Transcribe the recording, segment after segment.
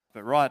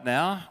But right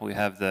now, we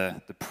have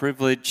the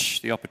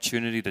privilege, the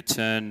opportunity to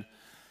turn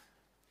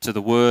to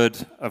the Word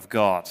of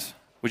God.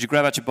 Would you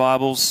grab out your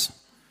Bibles?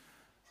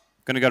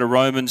 I'm going to go to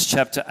Romans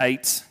chapter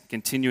 8,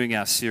 continuing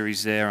our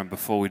series there. And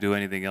before we do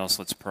anything else,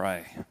 let's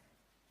pray.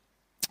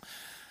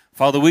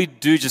 Father, we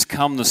do just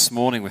come this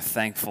morning with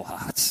thankful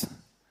hearts.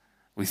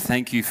 We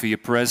thank you for your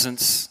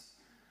presence.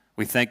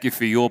 We thank you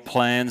for your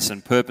plans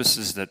and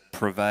purposes that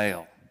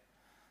prevail,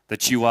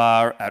 that you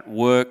are at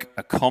work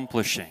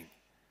accomplishing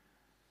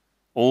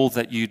all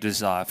that you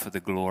desire for the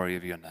glory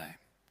of your name.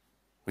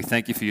 We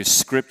thank you for your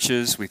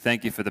scriptures. We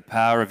thank you for the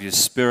power of your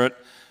Spirit.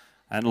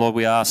 And Lord,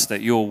 we ask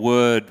that your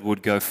word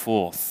would go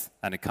forth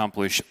and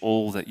accomplish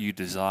all that you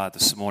desire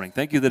this morning.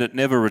 Thank you that it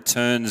never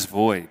returns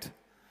void.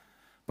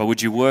 But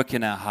would you work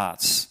in our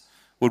hearts?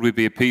 Would we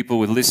be a people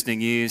with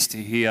listening ears to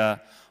hear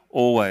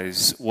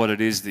always what it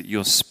is that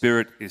your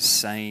Spirit is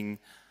saying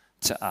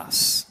to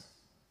us?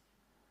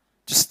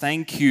 Just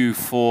thank you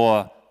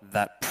for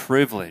that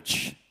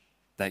privilege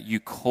that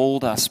you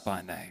called us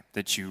by name,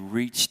 that you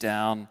reached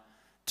down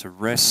to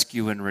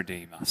rescue and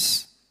redeem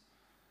us.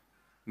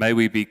 May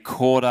we be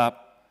caught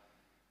up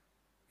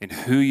in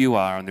who you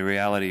are and the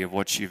reality of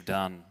what you've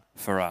done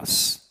for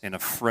us in a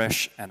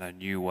fresh and a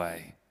new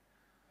way.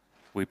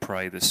 We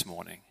pray this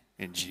morning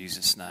in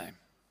Jesus' name.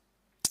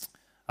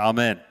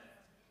 Amen.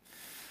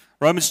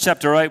 Romans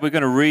chapter 8, we're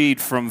going to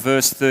read from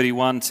verse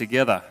 31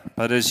 together.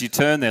 But as you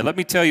turn there, let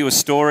me tell you a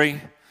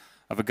story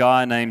of a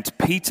guy named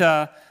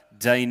Peter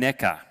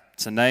Daneker.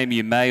 It's a name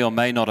you may or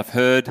may not have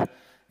heard.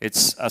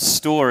 It's a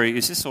story.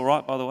 Is this all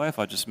right, by the way, if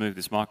I just move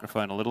this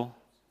microphone a little?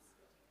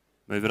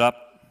 Move it up.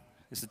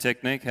 Is the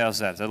technique? How's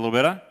that? Is that a little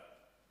better?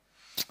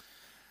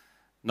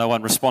 No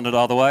one responded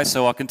either way,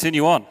 so I'll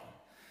continue on.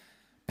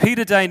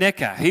 Peter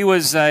Daneker, he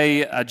was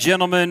a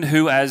gentleman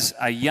who, as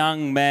a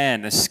young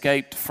man,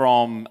 escaped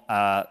from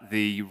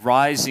the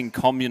rising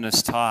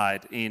communist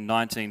tide in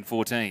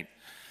 1914.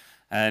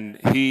 And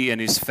he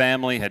and his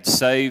family had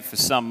saved for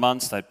some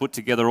months. They'd put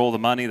together all the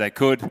money they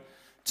could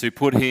to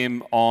put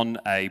him on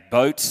a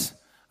boat,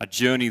 a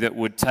journey that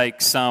would take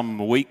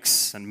some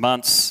weeks and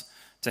months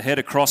to head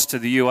across to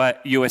the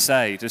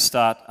USA to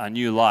start a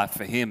new life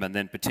for him and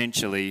then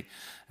potentially,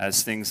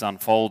 as things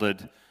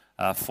unfolded,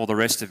 for the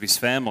rest of his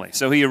family.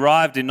 So he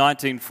arrived in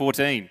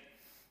 1914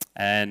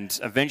 and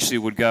eventually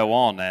would go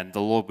on, and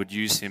the Lord would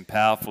use him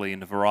powerfully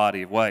in a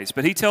variety of ways.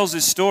 But he tells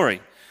this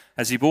story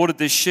as he boarded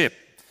this ship,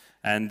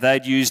 and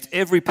they'd used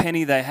every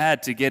penny they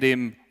had to get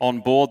him on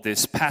board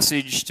this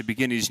passage to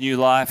begin his new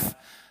life.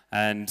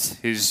 And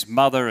his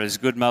mother, as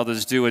good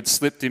mothers do, had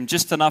slipped him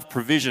just enough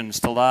provisions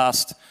to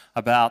last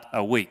about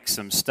a week.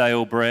 Some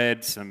stale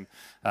bread, some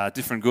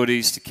different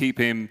goodies to keep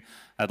him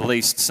at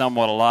least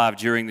somewhat alive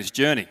during this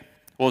journey.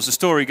 Well, as the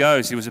story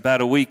goes, he was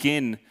about a week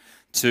in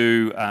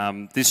to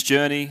this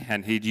journey,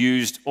 and he'd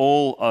used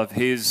all of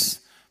his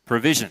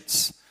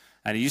provisions.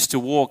 And he used to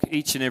walk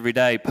each and every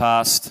day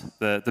past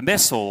the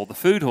mess hall, the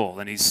food hall,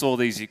 and he saw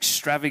these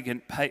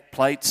extravagant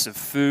plates of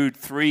food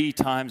 3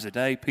 times a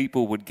day.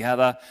 People would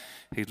gather.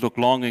 He'd look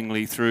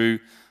longingly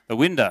through the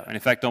window. And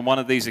in fact, on one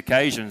of these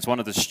occasions, one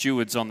of the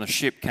stewards on the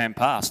ship came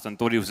past and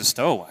thought he was a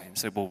stowaway and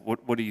said, "Well,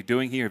 what are you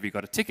doing here? Have you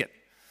got a ticket?"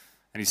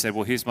 And he said,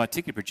 "Well, here's my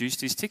ticket," produced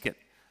his ticket.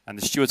 And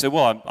the steward said,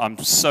 "Well, I'm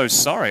so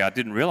sorry. I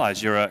didn't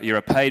realize you're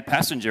a paid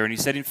passenger." And he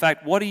said, "In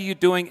fact, what are you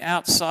doing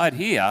outside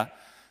here?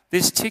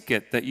 This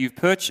ticket that you've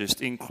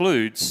purchased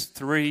includes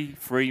 3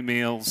 free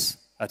meals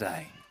a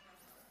day.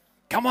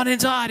 Come on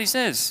inside," he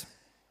says.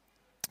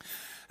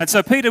 And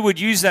so Peter would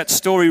use that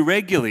story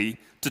regularly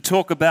to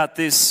talk about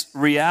this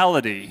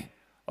reality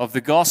of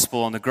the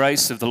gospel and the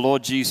grace of the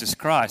Lord Jesus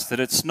Christ, that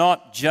it's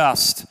not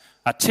just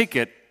a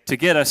ticket to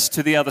get us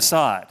to the other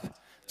side.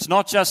 It's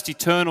not just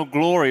eternal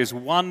glory, as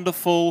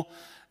wonderful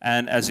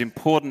and as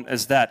important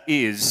as that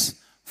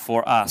is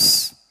for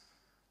us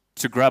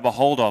to grab a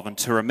hold of and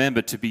to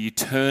remember to be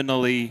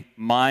eternally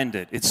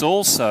minded. It's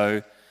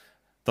also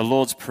the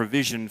Lord's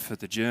provision for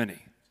the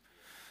journey.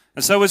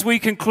 And so as we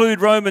conclude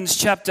Romans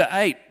chapter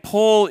 8,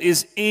 Paul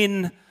is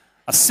in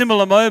a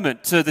similar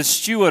moment to the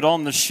steward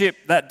on the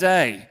ship that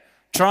day,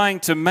 trying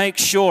to make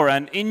sure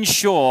and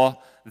ensure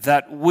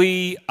that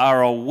we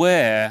are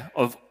aware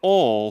of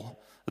all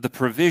the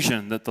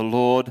provision that the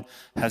Lord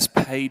has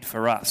paid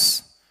for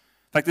us.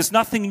 In fact, there's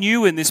nothing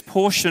new in this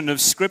portion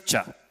of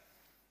Scripture.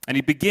 And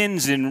he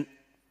begins in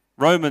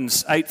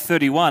Romans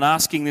 8:31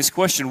 asking this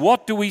question: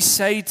 what do we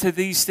say to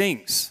these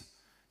things?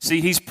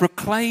 See, he's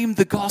proclaimed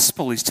the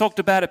gospel. He's talked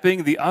about it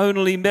being the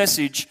only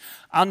message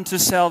unto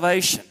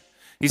salvation.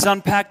 He's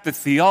unpacked the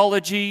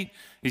theology.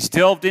 He's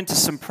delved into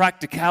some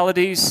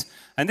practicalities.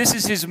 And this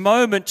is his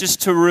moment just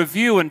to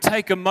review and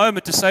take a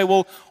moment to say,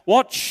 well,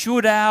 what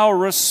should our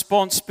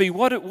response be?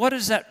 What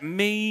does that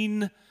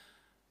mean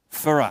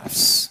for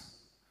us?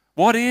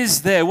 What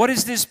is there? What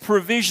is this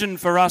provision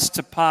for us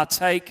to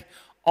partake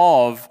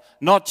of,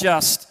 not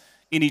just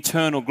in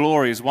eternal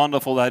glory, as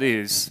wonderful that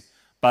is,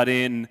 but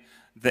in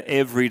the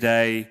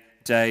everyday,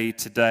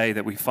 day-to-day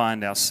that we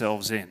find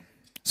ourselves in?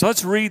 So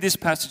let's read this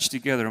passage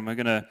together, and we're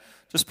going to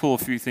just pull a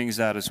few things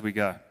out as we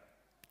go.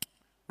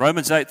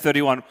 Romans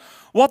 8:31.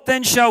 What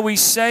then shall we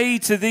say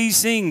to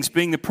these things,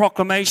 being the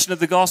proclamation of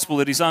the gospel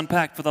that is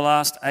unpacked for the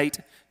last 8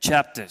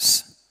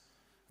 chapters?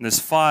 And there's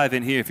 5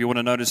 in here if you want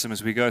to notice them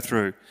as we go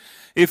through.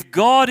 If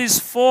God is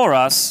for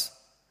us,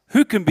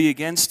 who can be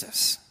against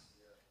us?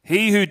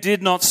 He who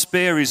did not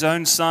spare his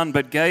own son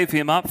but gave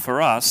him up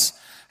for us,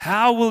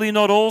 how will he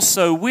not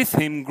also with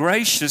him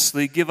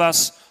graciously give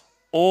us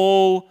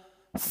all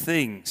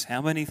things?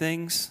 How many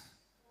things?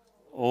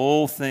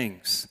 All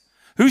things.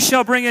 Who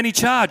shall bring any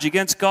charge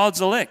against God's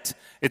elect?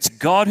 It's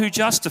God who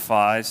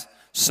justifies,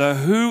 so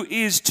who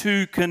is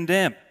to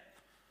condemn?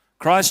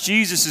 Christ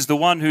Jesus is the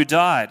one who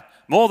died,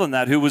 more than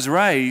that, who was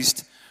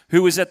raised,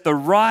 who is at the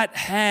right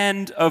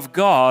hand of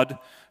God,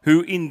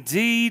 who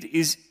indeed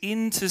is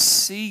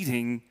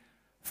interceding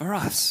for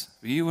us,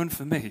 for you and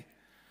for me.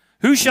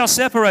 Who shall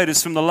separate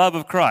us from the love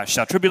of Christ?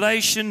 Shall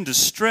tribulation,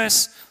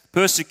 distress,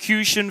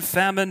 persecution,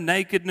 famine,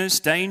 nakedness,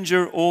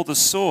 danger, or the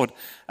sword?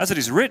 As it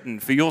is written,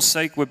 for your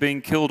sake we're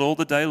being killed all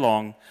the day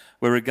long.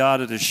 We're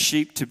regarded as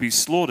sheep to be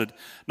slaughtered.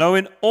 No,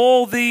 in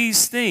all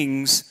these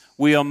things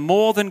we are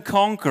more than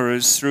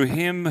conquerors through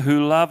him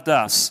who loved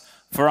us.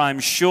 For I'm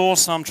sure,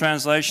 some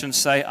translations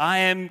say, I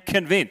am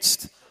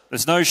convinced.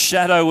 There's no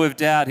shadow of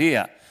doubt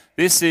here.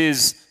 This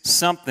is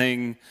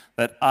something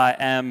that I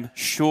am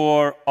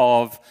sure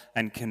of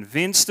and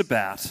convinced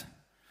about,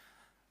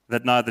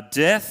 that neither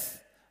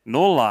death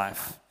nor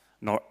life,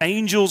 nor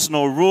angels,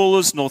 nor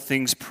rulers, nor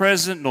things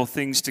present, nor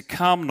things to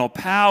come, nor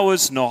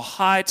powers, nor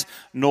height,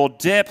 nor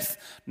depth,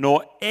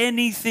 nor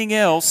anything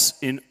else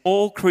in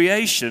all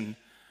creation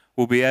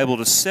will be able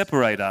to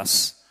separate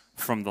us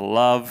from the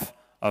love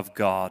of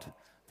God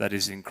that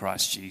is in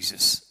Christ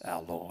Jesus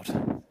our Lord.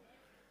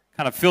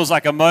 Kind of feels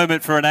like a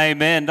moment for an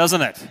amen,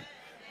 doesn't it?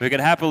 We could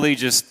happily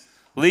just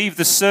leave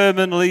the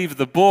sermon, leave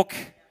the book,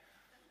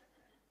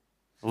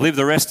 live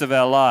the rest of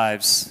our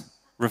lives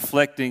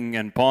reflecting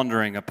and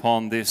pondering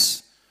upon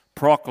this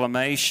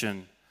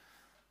proclamation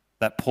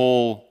that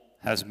Paul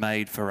has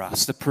made for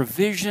us. The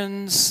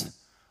provisions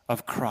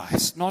of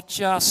Christ, not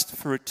just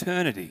for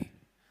eternity,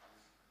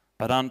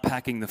 but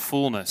unpacking the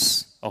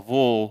fullness of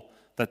all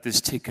that this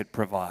ticket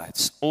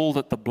provides, all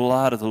that the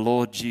blood of the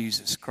Lord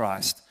Jesus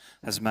Christ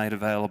has made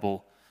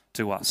available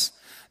to us.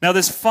 Now,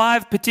 there's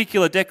 5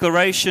 particular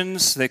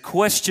declarations. They're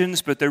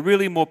questions, but they're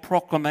really more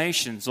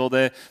proclamations, or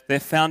they're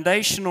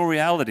foundational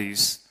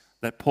realities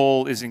that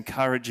Paul is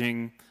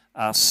encouraging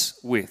us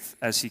with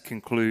as he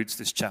concludes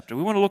this chapter.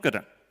 We want to look at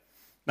it.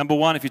 Number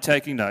 1, if you're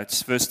taking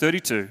notes, verse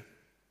 32.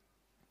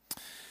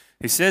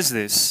 He says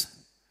this,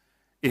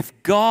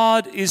 if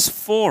God is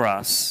for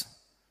us,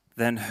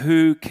 then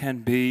who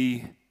can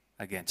be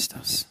against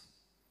us?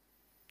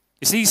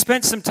 You see, he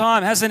spent some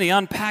time, hasn't he,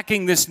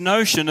 unpacking this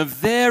notion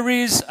of there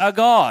is a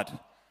God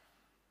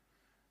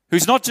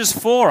who's not just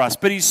for us,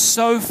 but he's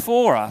so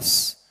for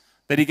us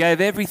that he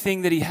gave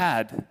everything that he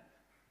had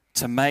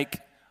to make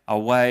a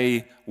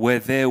way where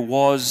there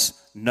was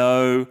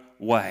no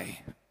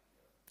way.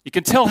 You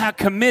can tell how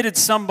committed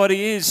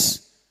somebody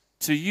is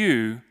to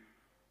you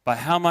by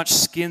how much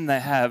skin they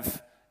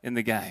have in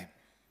the game.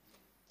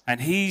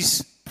 And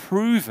he's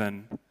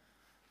proven,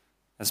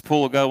 as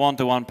Paul will go on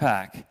to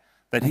unpack,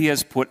 that he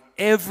has put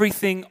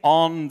everything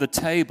on the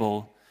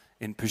table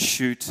in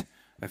pursuit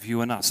of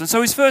you and us. And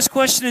so his first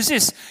question is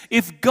this: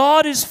 if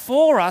God is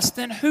for us,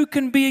 then who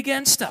can be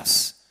against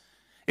us?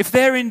 If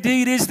there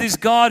indeed is this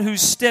God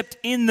who's stepped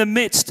in the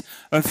midst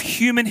of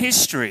human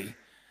history,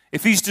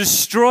 if he's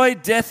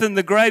destroyed death and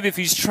the grave, if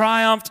he's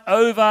triumphed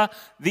over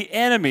the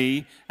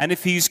enemy, and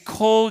if he's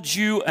called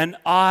you and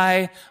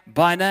I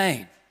by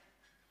name,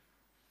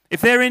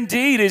 if there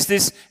indeed is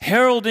this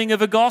heralding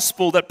of a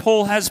gospel that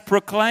Paul has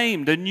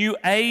proclaimed, a new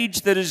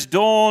age that has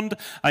dawned,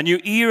 a new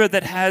era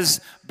that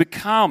has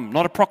become,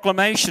 not a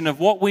proclamation of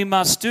what we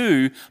must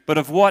do, but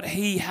of what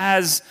he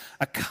has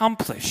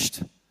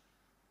accomplished,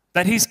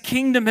 that his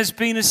kingdom has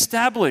been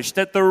established,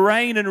 that the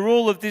reign and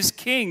rule of this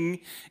king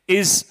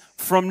is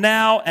from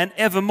now and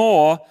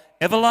evermore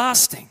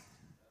everlasting.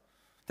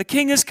 The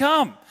king has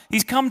come.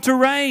 He's come to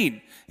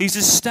reign. He's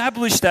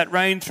established that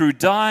reign through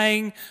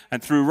dying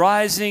and through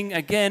rising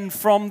again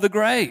from the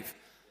grave.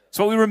 It's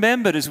what we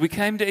remembered as we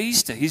came to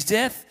Easter, his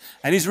death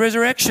and his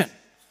resurrection.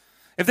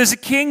 If there's a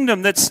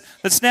kingdom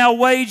that's now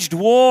waged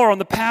war on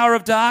the power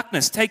of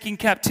darkness, taking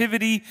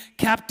captivity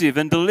captive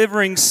and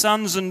delivering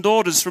sons and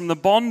daughters from the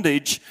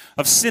bondage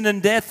of sin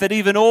and death, that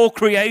even all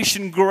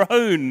creation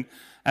groan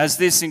as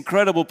this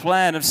incredible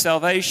plan of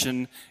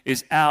salvation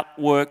is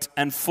outworked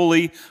and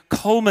fully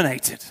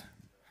culminated.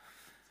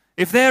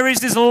 If there is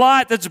this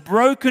light that's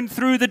broken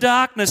through the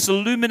darkness,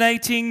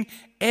 illuminating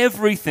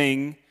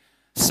everything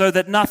so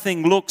that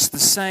nothing looks the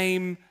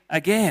same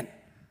again.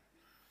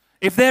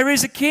 If there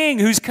is a king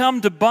who's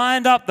come to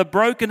bind up the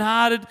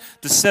brokenhearted,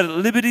 to set at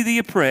liberty the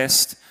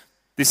oppressed,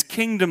 this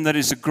kingdom that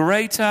is a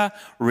greater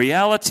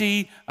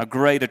reality, a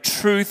greater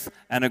truth,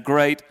 and a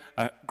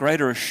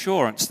greater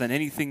assurance than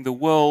anything the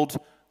world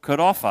could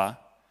offer,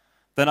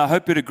 then I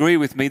hope you'd agree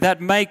with me,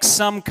 that makes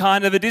some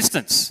kind of a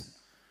distance.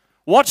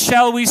 What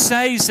shall we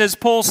say, says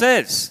Paul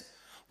says?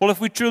 Well, if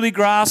we truly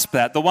grasp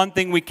that, the one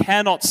thing we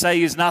cannot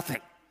say is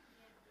nothing.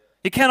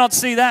 You cannot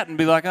see that and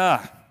be like,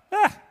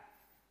 it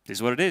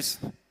is what it is.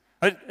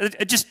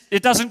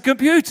 It doesn't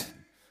compute.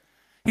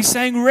 He's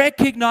saying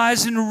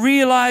recognize and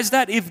realize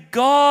that if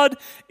God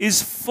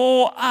is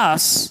for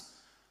us,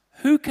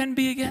 who can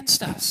be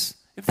against us?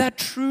 If that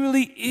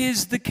truly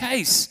is the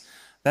case,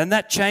 then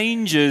that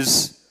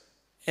changes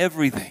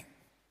everything.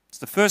 It's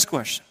the first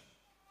question.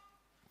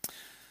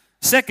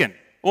 Second,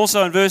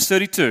 also in verse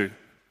 32,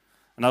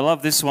 and I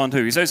love this one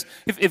too. He says,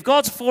 if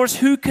God's for us,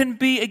 who can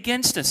be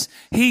against us?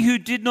 He who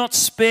did not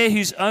spare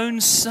his own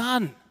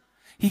son.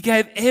 He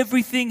gave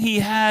everything he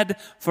had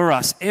for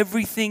us,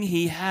 everything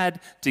he had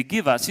to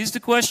give us. Here's the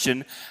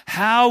question: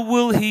 how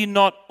will he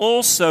not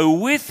also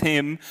with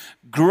him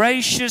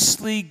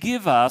graciously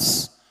give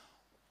us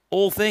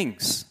all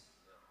things?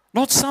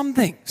 Not some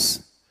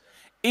things.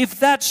 If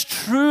that's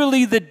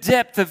truly the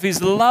depth of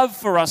his love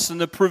for us and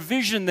the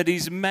provision that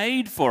he's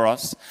made for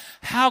us,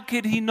 how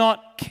could he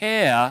not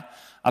care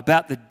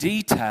about the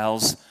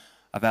details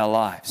of our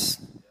lives?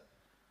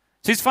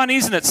 See, it's funny,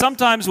 isn't it?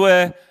 Sometimes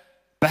we're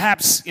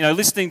perhaps,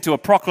 listening to a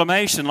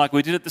proclamation like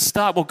we did at the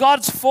start. Well,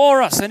 God's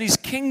for us and his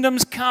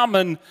kingdom's come,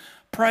 and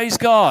praise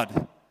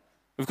God.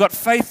 We've got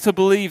faith to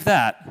believe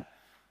that.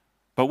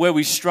 But where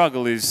we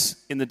struggle is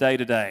in the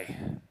day-to-day.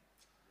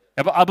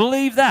 I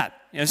believe that.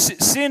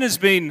 Sin has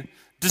been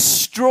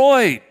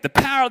destroyed, the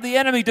power of the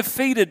enemy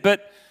defeated,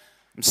 but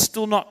I'm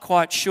still not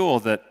quite sure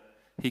that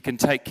he can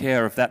take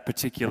care of that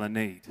particular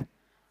need,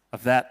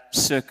 of that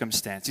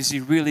circumstance. Is he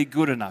really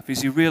good enough?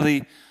 Is he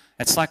really...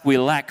 It's like we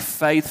lack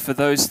faith for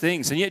those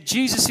things. And yet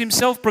Jesus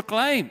himself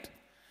proclaimed.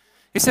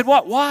 He said,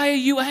 "What? Why are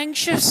you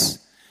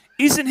anxious?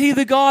 Isn't he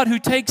the God who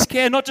takes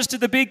care not just of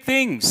the big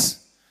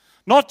things,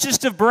 not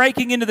just of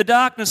breaking into the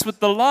darkness with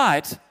the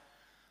light,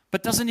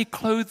 but doesn't he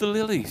clothe the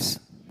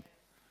lilies?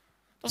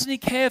 Doesn't he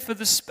care for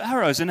the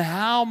sparrows? And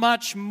how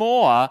much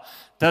more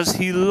does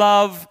he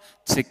love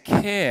to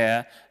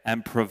care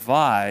and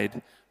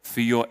provide for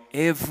your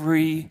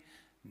every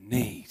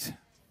need?"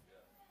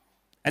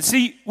 And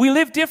see, we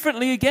live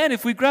differently again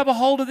if we grab a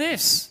hold of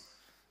this.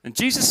 And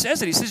Jesus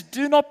says it. He says,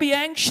 do not be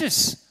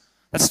anxious.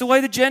 That's the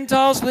way the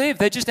Gentiles live.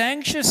 They're just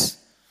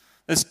anxious.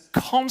 There's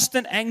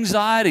constant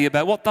anxiety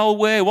about what they'll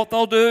wear, what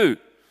they'll do.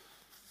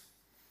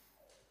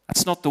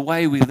 That's not the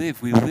way we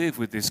live. We live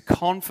with this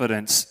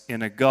confidence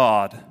in a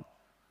God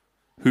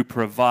who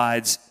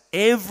provides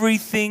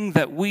everything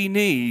that we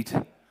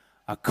need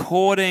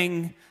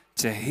according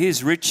to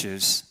his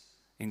riches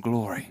in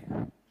glory.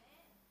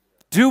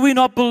 Do we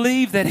not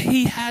believe that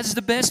he has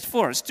the best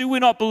for us? Do we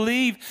not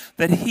believe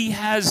that he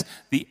has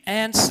the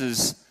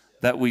answers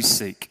that we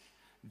seek?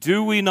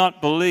 Do we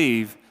not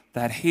believe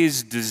that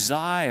his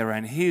desire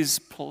and his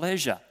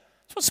pleasure?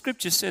 That's what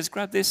Scripture says.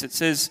 Grab this. It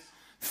says,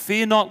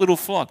 "Fear not, little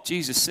flock."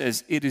 Jesus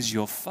says, "It is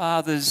your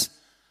Father's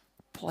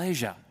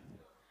pleasure."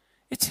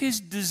 It's his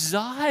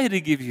desire to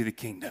give you the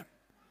kingdom.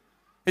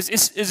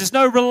 There's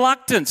no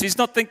reluctance. He's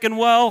not thinking,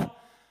 well,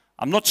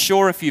 I'm not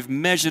sure if you've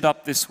measured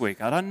up this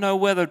week. I don't know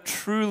whether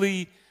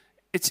truly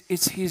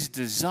it's his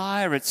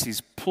desire, it's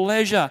his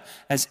pleasure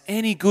as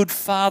any good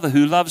father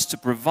who loves to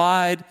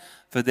provide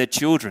for their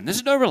children.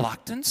 There's no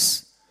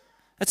reluctance.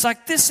 It's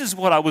like, this is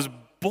what I was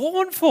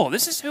born for.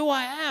 This is who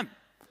I am.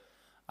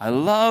 I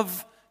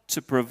love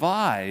to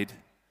provide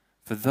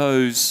for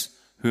those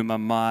whom are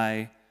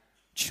my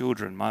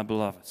children, my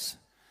beloveds.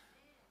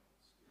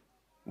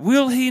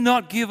 Will he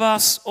not give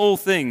us all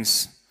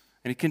things?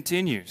 And he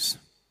continues.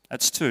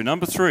 That's 2.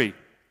 Number 3,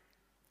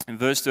 in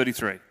verse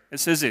 33, it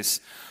says this: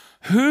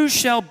 who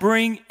shall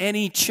bring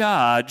any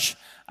charge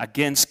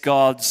against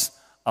God's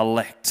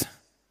elect?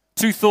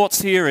 2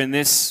 thoughts here in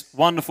this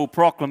wonderful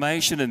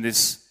proclamation and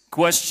this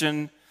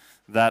question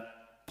that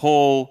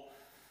Paul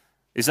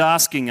is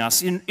asking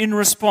us in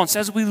response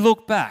as we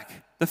look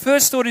back. The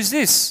first thought is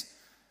this,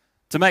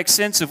 to make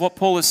sense of what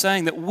Paul is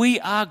saying, that we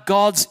are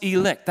God's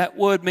elect. That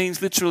word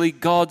means literally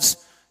God's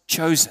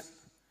chosen.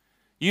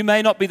 You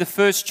may not be the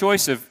first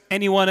choice of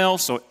anyone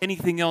else or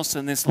anything else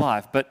in this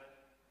life, but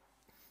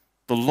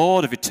the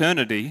Lord of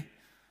eternity,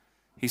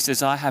 he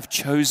says, I have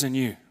chosen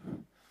you.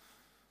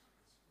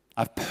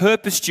 I've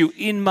purposed you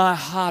in my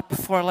heart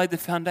before I laid the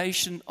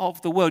foundation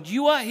of the world.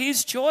 You are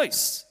his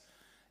choice.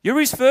 You're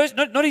his first,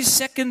 not his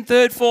second,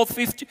 third, fourth,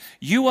 fifth.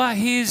 You are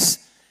his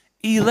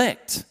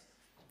elect.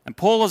 And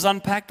Paul has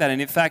unpacked that.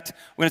 And in fact,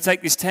 we're going to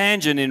take this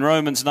tangent in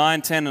Romans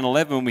 9, 10, and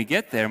 11 when we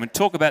get there. And we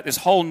talk about this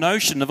whole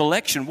notion of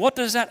election. What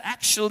does that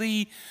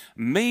actually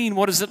mean?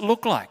 What does it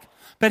look like?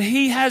 But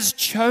he has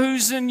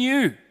chosen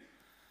you.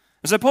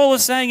 And so Paul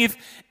is saying,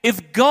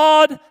 if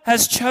God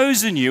has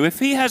chosen you, if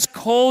he has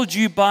called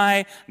you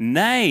by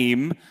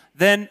name,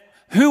 then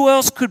who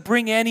else could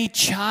bring any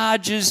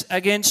charges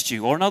against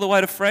you? Or another way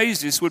to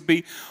phrase this would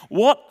be,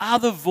 what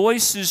other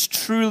voices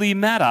truly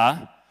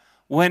matter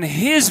when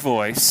his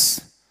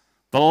voice,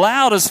 the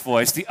loudest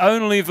voice, the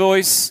only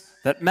voice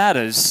that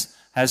matters,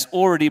 has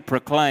already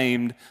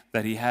proclaimed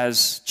that he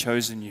has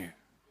chosen you?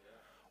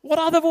 What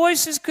other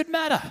voices could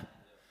matter?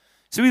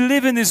 So we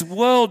live in this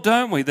world,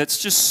 don't we, that's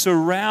just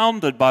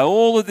surrounded by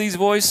all of these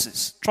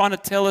voices trying to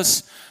tell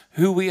us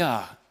who we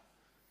are.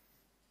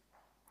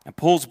 And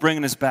Paul's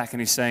bringing us back and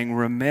he's saying,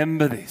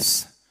 remember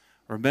this.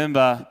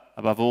 Remember,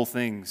 above all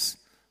things,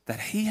 that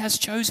he has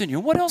chosen you.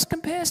 What else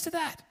compares to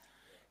that?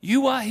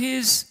 You are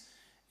his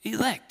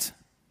elect.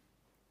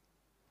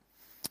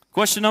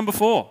 Question number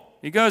 4.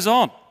 He goes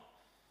on.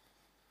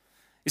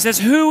 He says,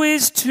 who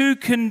is to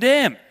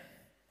condemn?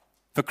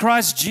 For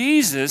Christ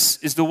Jesus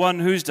is the one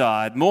who's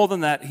died. More than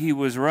that, he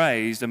was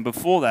raised. And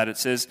before that, it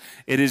says,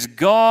 it is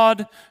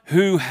God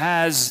who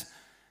has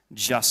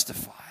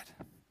justified.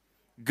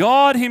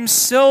 God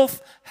himself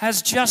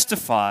has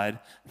justified.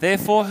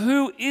 Therefore,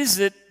 who is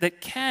it that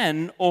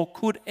can or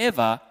could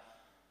ever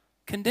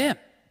condemn?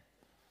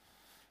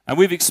 And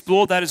we've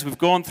explored that as we've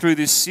gone through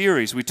this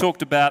series. We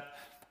talked about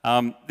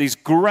these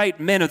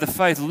great men of the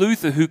faith,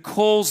 Luther, who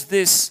calls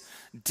this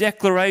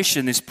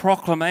declaration, this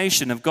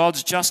proclamation of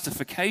God's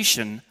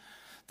justification,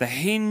 the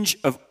hinge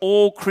of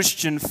all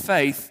Christian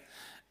faith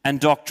and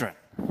doctrine.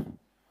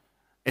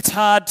 It's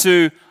hard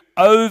to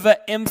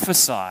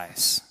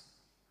overemphasize,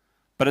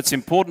 but it's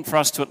important for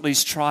us to at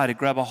least try to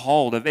grab a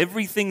hold of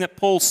everything that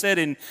Paul said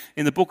in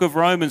the book of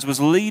Romans was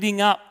leading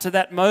up to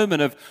that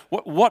moment of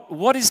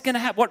what is going to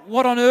happen,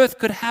 what on earth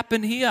could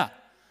happen here.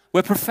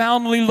 We're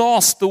profoundly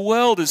lost. The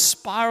world is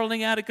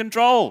spiraling out of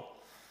control.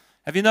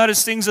 Have you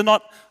noticed things are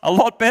not a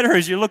lot better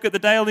as you look at the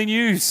daily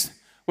news?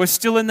 We're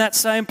still in that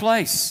same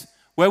place.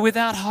 We're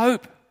without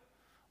hope.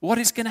 What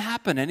is going to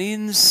happen? And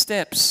in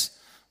steps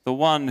the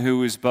one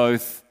who is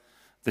both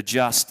the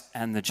just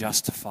and the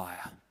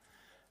justifier.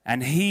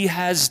 And he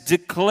has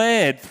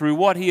declared through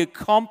what he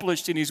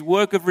accomplished in his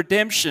work of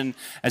redemption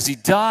as he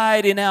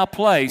died in our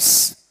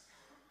place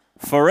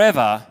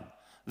forever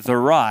the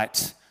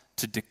right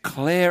to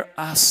declare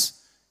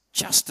us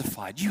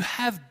justified. You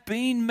have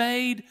been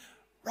made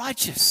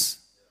righteous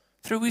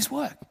through his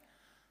work.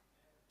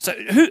 So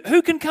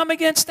who can come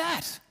against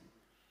that?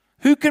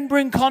 Who can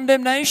bring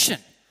condemnation?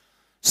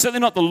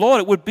 Certainly not the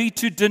Lord. It would be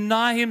to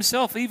deny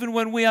himself. Even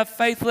when we are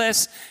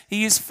faithless,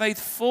 he is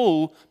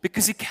faithful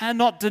because he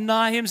cannot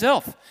deny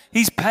himself.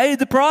 He's paid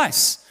the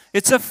price.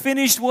 It's a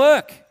finished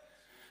work.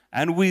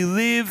 And we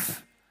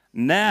live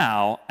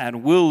now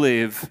and will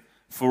live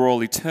for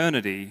all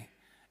eternity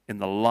in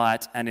the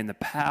light and in the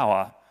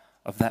power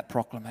of that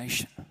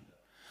proclamation.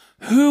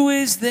 Who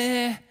is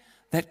there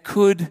that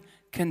could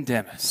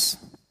condemn us?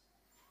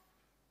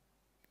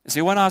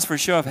 See, I won't ask for a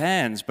show of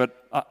hands,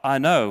 but I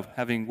know,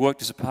 having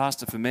worked as a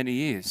pastor for many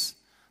years,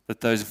 that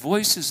those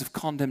voices of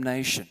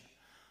condemnation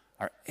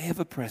are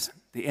ever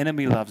present. The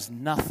enemy loves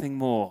nothing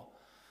more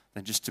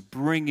than just to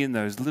bring in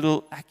those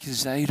little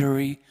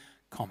accusatory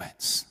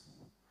comments.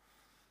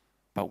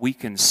 But we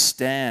can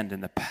stand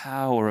in the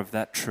power of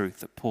that truth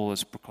that Paul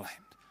has proclaimed.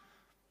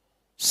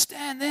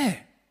 Stand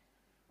there.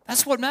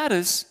 That's what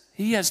matters.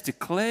 He has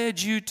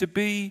declared you to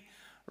be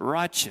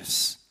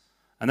righteous.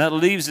 And that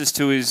leaves us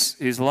to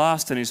his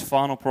last and his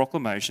final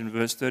proclamation,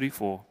 verse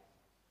 34.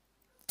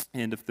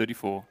 End of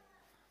 34.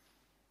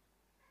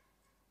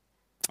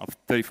 Of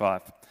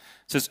 35. It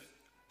says,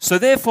 so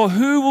therefore,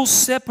 who will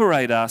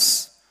separate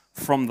us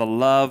from the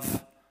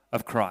love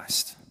of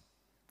Christ?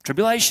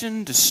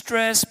 Tribulation,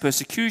 distress,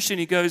 persecution,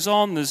 he goes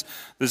on. There's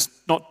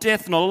not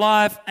death nor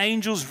life,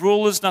 angels,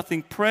 rulers,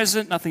 nothing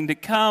present, nothing to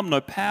come, no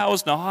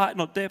powers, no height,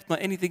 no depth,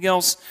 not anything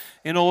else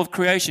in all of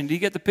creation. Do you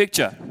get the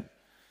picture?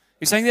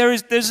 He's saying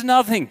there's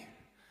nothing.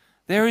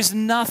 There is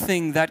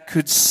nothing that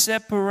could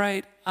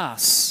separate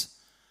us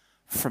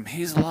from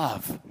his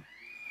love,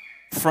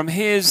 from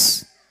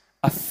his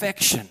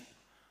affection,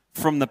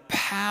 from the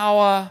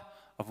power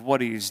of what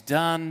he has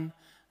done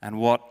and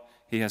what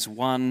he has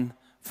won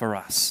for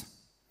us.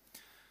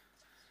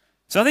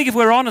 So I think if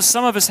we're honest,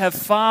 some of us have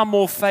far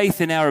more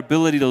faith in our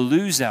ability to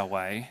lose our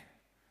way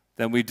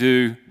than we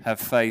do have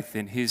faith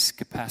in his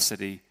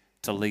capacity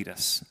to lead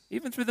us,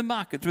 even through the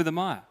muck and through the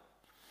mire.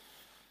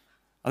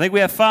 I think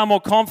we have far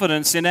more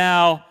confidence in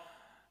our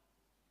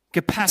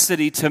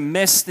capacity to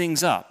mess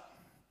things up,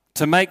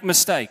 to make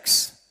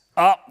mistakes.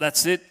 Oh,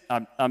 that's it.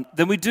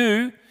 Than we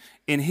do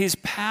in his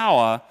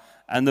power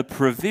and the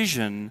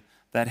provision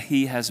that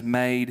he has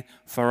made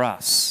for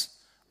us.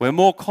 We're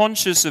more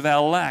conscious of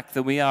our lack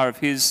than we are of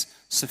his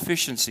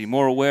sufficiency,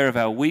 more aware of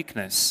our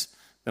weakness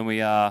than we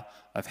are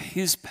of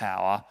his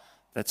power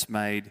that's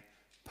made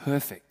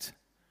perfect.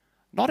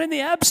 Not in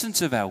the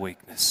absence of our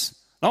weakness.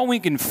 Not when we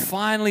can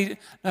finally,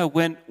 no,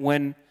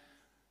 when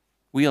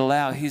we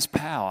allow his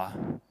power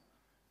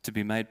to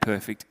be made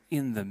perfect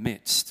in the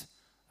midst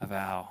of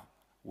our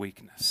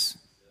weakness.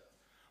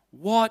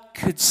 What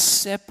could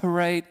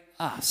separate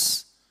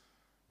us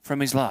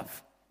from his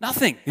love?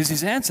 Nothing is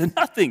his answer,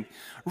 nothing.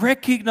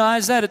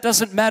 Recognize that. It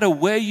doesn't matter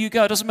where you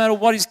go. It doesn't matter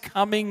what is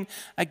coming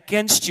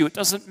against you. It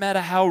doesn't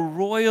matter how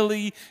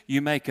royally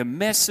you make a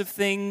mess of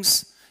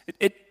things.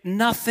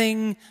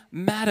 Nothing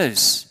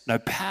matters. No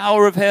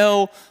power of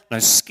hell, no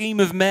scheme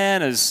of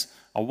man, as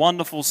a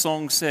wonderful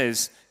song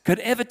says, could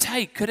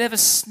ever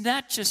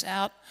snatch us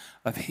out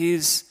of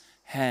his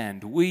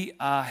hand. We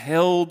are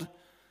held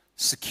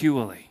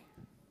securely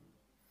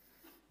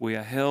We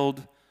are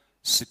held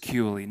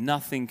securely.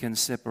 Nothing can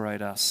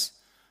separate us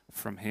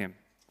from him.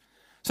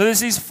 So there's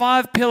these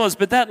 5 pillars,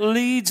 but that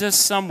leads us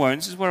somewhere. And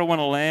this is where I want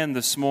to land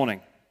this morning.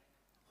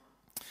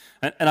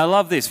 And I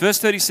love this. Verse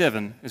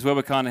 37 is where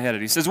we're kind of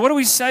headed. He says, what do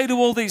we say to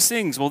all these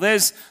things? Well,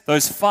 there's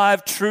those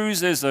 5 truths,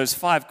 there's those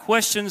 5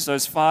 questions,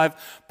 those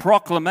 5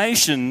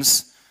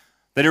 proclamations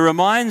that he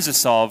reminds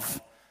us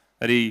of,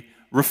 that he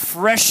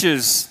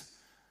refreshes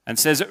and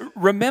says,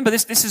 remember,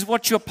 this is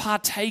what you're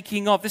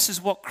partaking of. This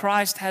is what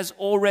Christ has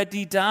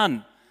already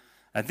done.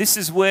 And this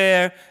is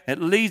where it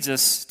leads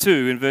us to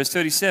in verse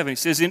 37. He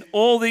says, in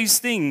all these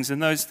things,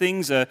 and those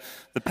things are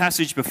the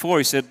passage before.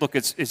 He said, look,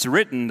 it's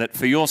written that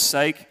for your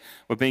sake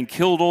we're being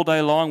killed all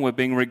day long. We're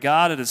being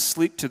regarded as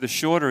sleep to the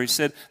shorter. He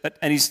said that,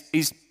 and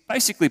he's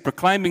basically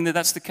proclaiming that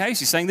that's the case.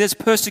 He's saying there's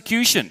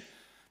persecution.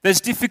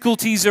 There's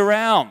difficulties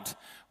around.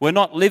 We're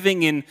not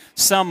living in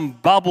some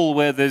bubble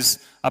where there's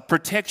a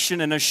protection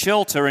and a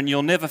shelter and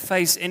you'll never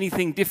face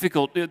anything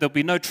difficult. There'll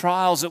be no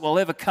trials that will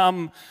ever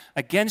come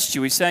against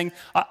you. He's saying,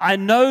 I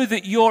know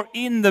that you're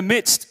in the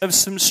midst of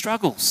some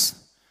struggles.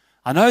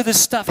 I know there's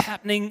stuff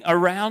happening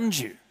around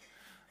you.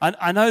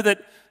 I know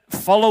that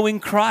following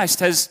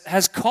Christ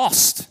has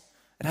cost.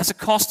 It has a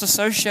cost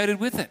associated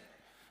with it.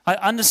 I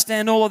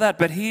understand all of that,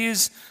 but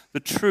here's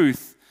the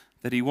truth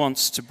that he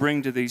wants to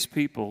bring to these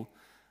people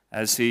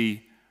as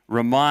he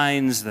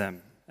reminds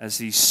them, as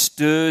he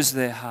stirs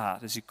their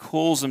heart, as he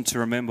calls them to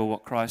remember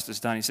what Christ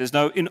has done. He says,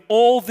 no, in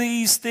all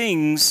these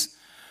things,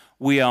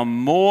 we are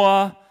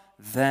more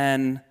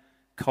than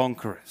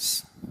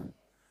conquerors.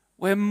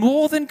 We're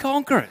more than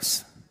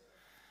conquerors.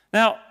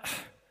 Now,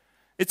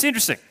 it's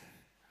interesting.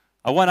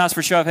 I won't ask for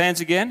a show of hands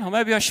again, or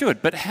maybe I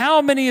should, but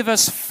how many of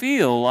us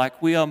feel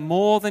like we are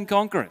more than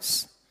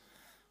conquerors?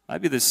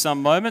 Maybe there's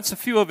some moments, a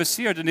few of us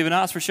here, I didn't even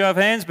ask for a show of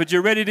hands, but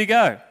you're ready to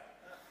go.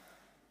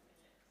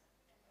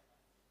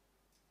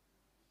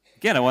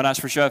 Again, I won't ask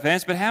for a show of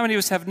hands, but how many of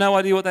us have no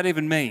idea what that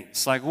even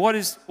means? Like, what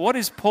is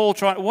Paul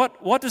trying,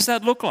 what does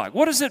that look like?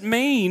 What does it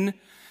mean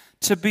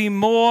to be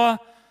more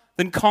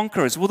than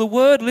conquerors? Well, the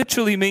word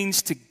literally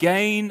means to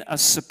gain a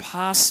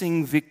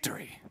surpassing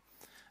victory.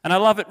 And I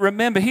love it.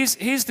 Remember, here's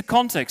the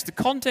context. The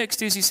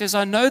context is, he says,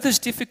 I know there's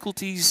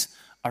difficulties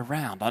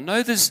around. I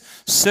know there's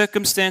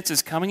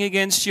circumstances coming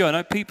against you. I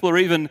know people are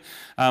even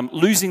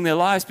losing their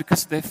lives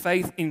because of their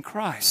faith in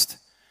Christ.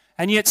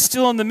 And yet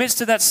still in the midst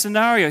of that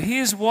scenario,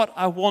 here's what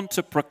I want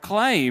to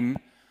proclaim,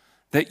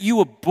 that you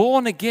were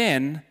born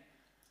again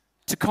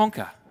to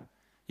conquer.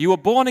 You were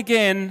born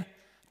again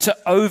to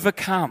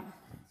overcome.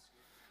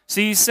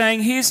 See, he's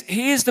saying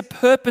here's the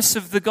purpose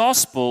of the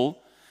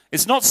gospel.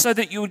 It's not so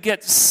that you would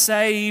get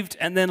saved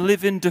and then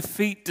live in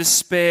defeat,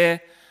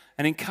 despair,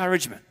 and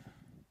encouragement.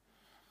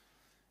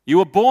 You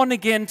were born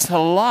again to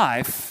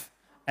life,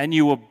 and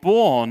you were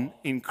born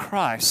in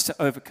Christ to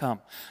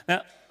overcome.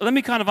 Now, let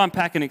me kind of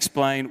unpack and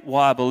explain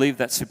why I believe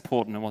that's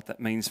important and what that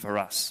means for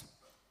us.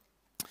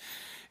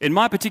 In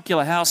my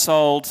particular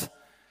household,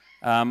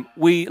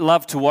 we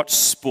love to watch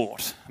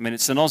sport. I mean,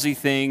 it's an Aussie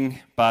thing,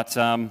 but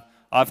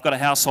I've got a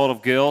household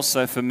of girls,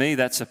 so for me,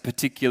 that's a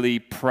particularly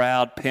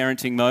proud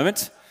parenting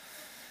moment.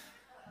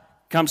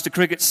 Comes to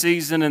cricket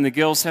season, and the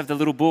girls have the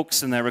little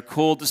books, and they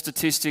record the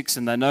statistics,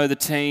 and they know the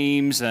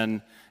teams, and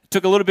it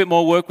took a little bit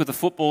more work with the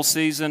football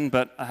season,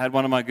 but I had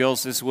one of my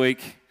girls this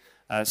week,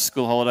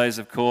 school holidays,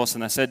 of course,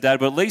 and I said,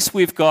 Dad, but at least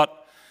we've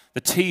got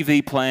the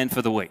TV plan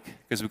for the week,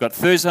 because we've got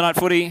Thursday night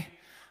footy,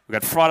 we've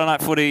got Friday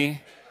night footy,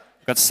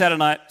 we've got Saturday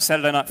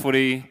night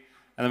footy, and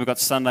then we've got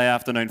Sunday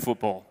afternoon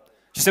football.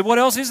 She said, what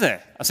else is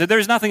there? I said, there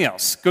is nothing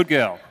else. Good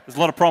girl. There's a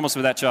lot of promise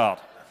with that child.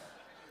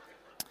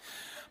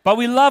 But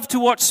we love to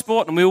watch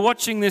sport, and we were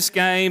watching this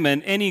game,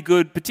 and any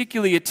good,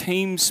 particularly a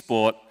team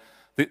sport,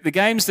 the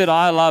games that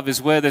I love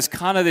is where there's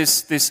kind of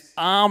this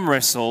arm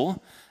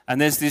wrestle, and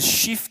there's this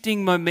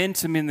shifting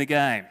momentum in the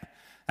game.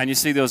 And you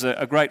see there was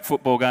a great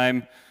football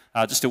game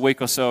just a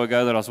week or so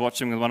ago that I was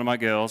watching with one of my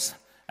girls,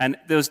 and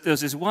there was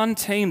this one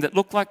team that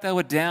looked like they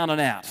were down and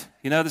out.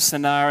 You know the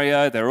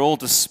scenario, they're all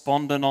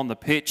despondent on the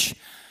pitch,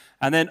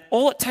 and then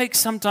all it takes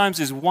sometimes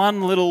is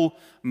one little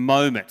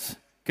moment.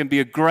 It can be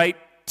a great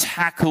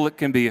tackle, it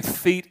can be a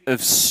feat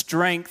of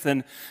strength,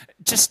 and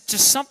just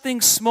something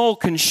small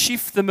can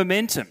shift the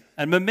momentum.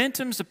 And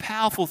momentum's a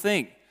powerful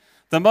thing.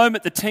 The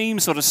moment the team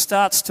sort of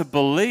starts to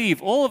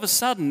believe, all of a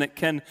sudden it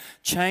can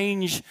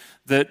change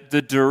the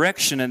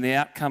direction and the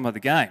outcome of the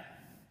game.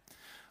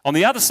 On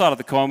the other side of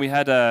the coin, we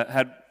had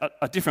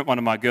a different one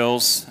of my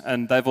girls,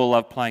 and they've all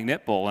loved playing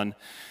netball, and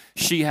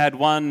she had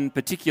one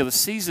particular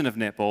season of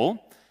netball,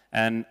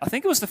 and I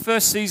think it was the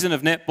first season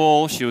of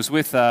netball. She was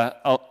with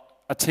a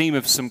team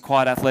of some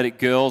quite athletic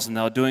girls, and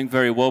they were doing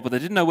very well, but they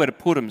didn't know where to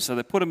put them, so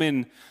they put them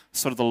in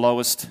sort of the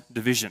lowest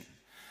division.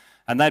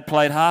 And they'd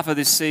played half of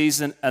this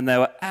season, and they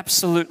were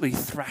absolutely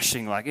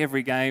thrashing. Like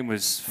every game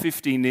was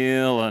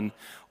 50-0 and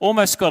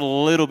almost got a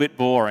little bit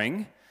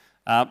boring.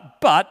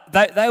 But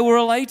they were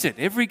elated.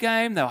 Every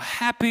game, they were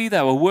happy.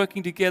 They were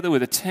working together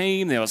with a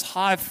team. There was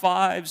high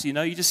fives. You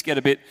know, you just get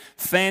a bit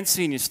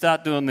fancy and you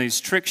start doing these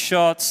trick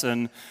shots,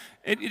 and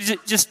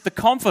Just the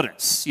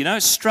confidence,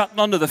 strutting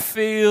onto the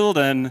field.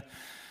 And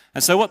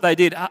so what they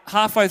did,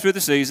 halfway through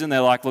the season,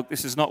 they're like, look,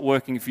 this is not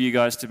working for you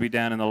guys to be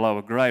down in the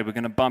lower grade. We're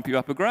going to bump you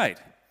up a grade.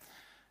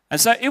 And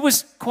so it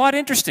was quite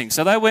interesting.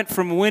 So they went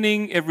from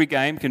winning every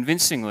game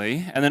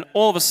convincingly, and then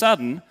all of a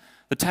sudden,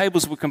 the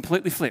tables were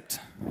completely flipped.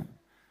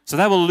 So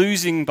they were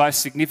losing by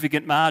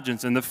significant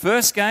margins. And the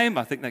first game,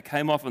 I think they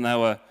came off and they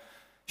were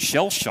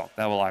shell-shocked.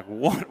 They were like,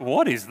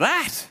 what is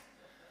that?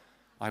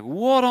 Like,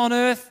 what on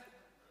earth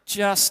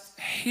just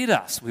hit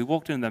us? We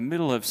walked in the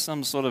middle of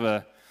some sort of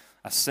a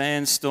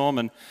sandstorm,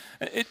 and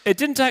it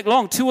didn't take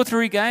long, 2 or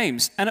 3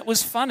 games. And it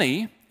was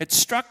funny. It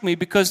struck me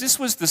because this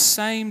was the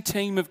same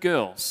team of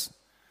girls.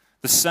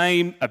 The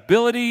same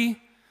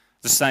ability,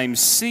 the same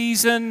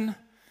season,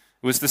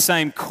 it was the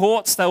same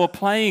courts they were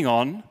playing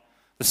on,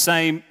 the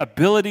same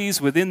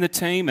abilities within the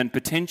team and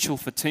potential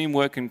for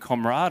teamwork and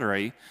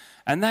camaraderie.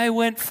 And they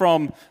went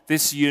from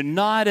this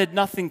united,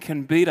 nothing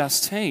can beat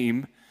us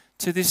team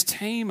to this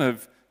team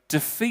of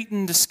defeat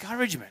and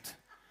discouragement.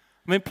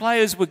 I mean,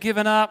 players were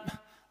giving up.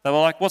 They were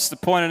like, what's the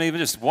point in even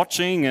just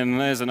watching?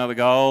 And there's another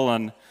goal.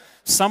 And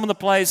some of the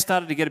players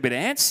started to get a bit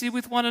antsy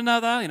with one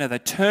another. They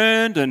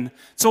turned and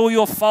it's all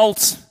your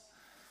fault.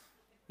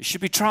 You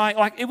should be trying.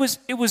 Like it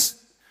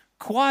was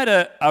quite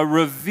a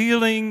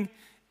revealing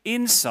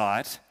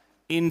insight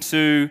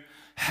into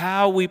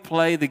how we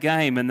play the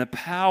game and the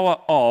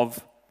power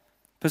of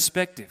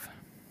perspective.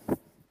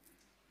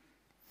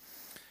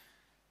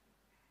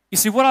 You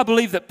see, what I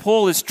believe that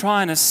Paul is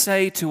trying to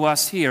say to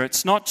us here,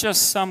 it's not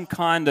just some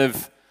kind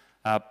of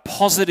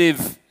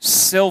positive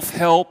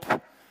self-help,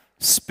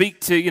 speak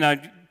to,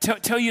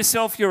 tell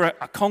yourself you're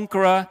a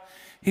conqueror.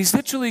 He's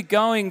literally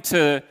going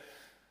to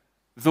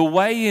the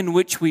way in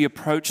which we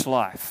approach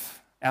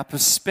life, our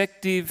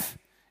perspective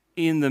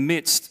in the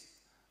midst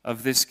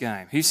of this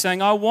game. He's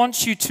saying, I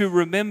want you to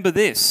remember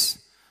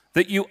this,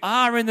 that you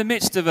are in the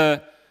midst of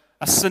a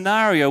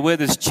scenario where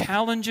there's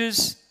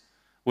challenges,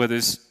 where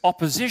there's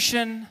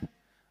opposition,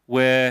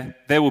 where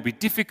there will be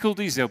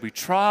difficulties, there'll be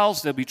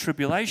trials, there'll be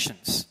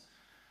tribulations.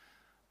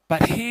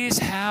 But here's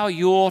how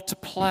you're to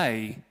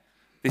play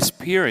this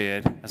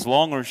period, as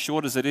long or as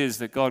short as it is,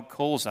 that God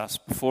calls us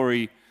before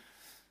He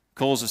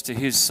calls us to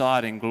His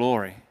side in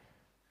glory.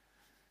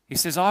 He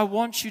says, I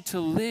want you to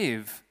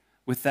live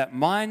with that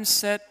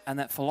mindset and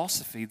that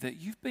philosophy that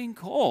you've been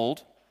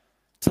called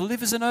to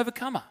live as an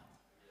overcomer.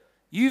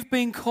 You've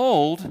been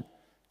called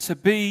to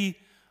be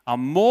a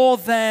more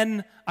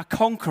than a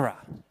conqueror.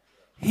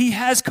 He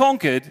has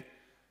conquered,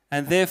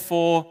 and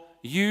therefore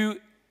you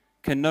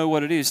can know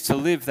what it is to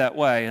live that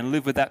way and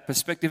live with that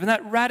perspective. And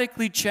that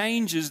radically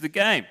changes the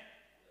game.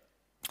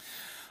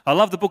 I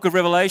love the book of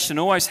Revelation,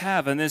 always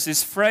have, and there's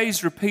this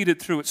phrase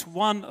repeated through. It's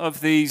one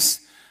of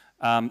these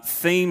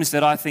themes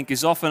that I think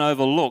is often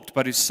overlooked,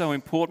 but is so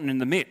important in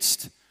the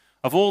midst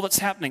of all that's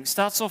happening. It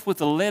starts off with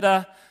the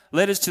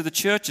letters to the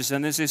churches,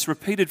 and there's this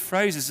repeated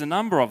phrase, there's a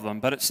number of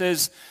them, but it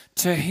says,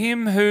 to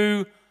him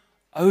who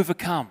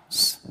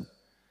overcomes.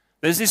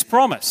 There's this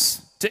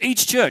promise to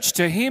each church,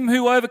 to him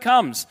who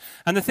overcomes.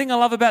 And the thing I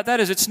love about that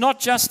is it's not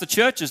just the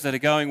churches that are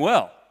going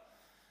well.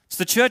 It's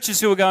the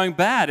churches who are going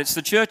bad. It's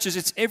the churches,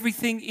 it's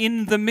everything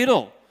in the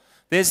middle.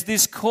 There's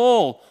this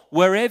call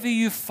wherever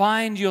you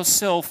find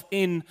yourself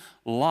in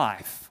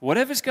life.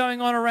 Whatever's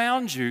going on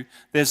around you,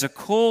 there's a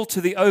call to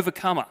the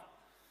overcomer.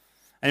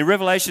 And in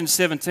Revelation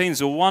 17,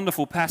 there's a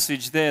wonderful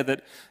passage there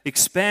that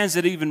expands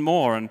it even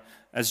more. And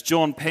as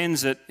John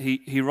pens it,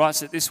 he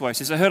writes it this way. He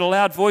says, I heard a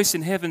loud voice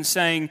in heaven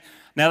saying,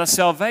 now the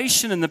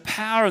salvation and the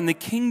power and the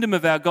kingdom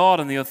of our God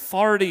and the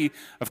authority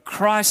of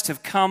Christ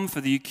have come,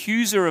 for the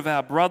accuser of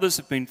our brothers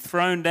have been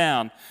thrown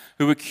down,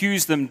 who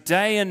accuse them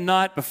day and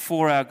night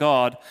before our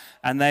God,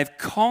 and they've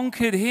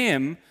conquered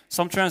him.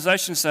 Some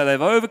translations say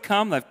they've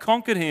overcome, they've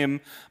conquered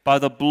him by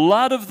the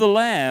blood of the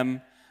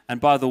Lamb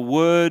and by the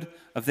word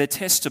of their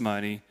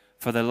testimony,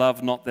 for they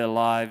love not their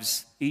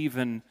lives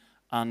even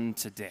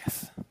unto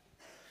death.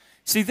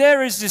 See,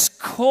 there is this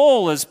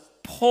call, as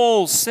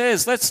Paul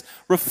says, let's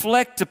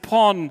reflect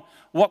upon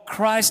what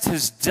Christ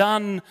has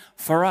done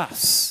for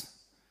us.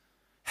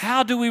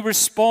 How do we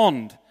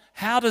respond?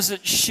 How does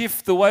it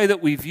shift the way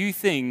that we view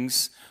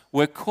things?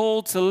 We're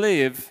called to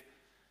live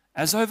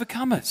as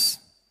overcomers.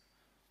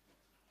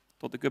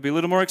 Thought there could be a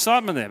little more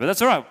excitement there, but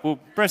that's all right. We'll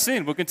press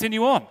in. We'll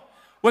continue on.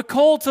 We're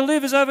called to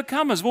live as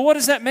overcomers. Well, what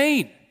does that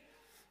mean?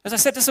 As I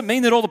said, it doesn't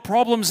mean that all the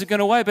problems are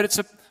going away, but it's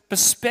a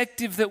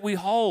perspective that we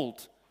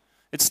hold.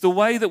 It's the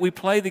way that we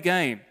play the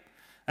game.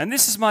 And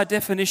this is my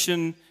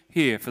definition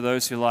here for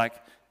those who like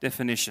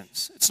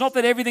definitions. It's not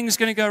that everything's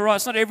going to go right.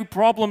 It's not every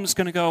problem is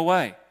going to go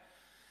away.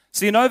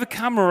 See, an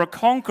overcomer or a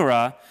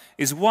conqueror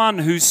is one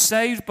who's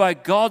saved by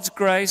God's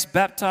grace,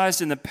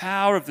 baptized in the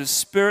power of the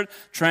Spirit,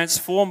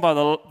 transformed by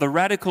the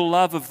radical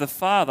love of the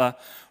Father,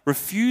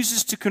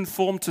 refuses to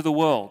conform to the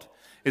world,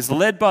 is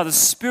led by the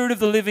Spirit of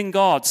the living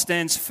God,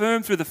 stands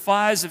firm through the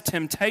fires of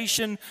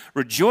temptation,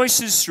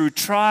 rejoices through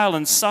trial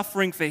and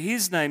suffering for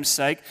his name's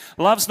sake,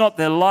 loves not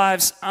their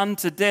lives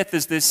unto death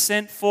as they're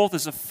sent forth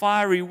as a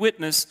fiery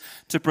witness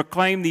to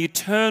proclaim the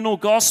eternal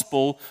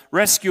gospel,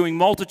 rescuing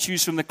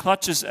multitudes from the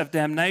clutches of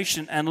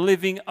damnation and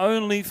living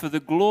only for the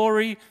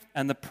glory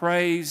and the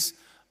praise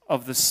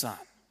of the Son.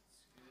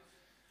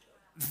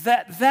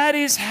 That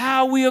is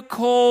how we are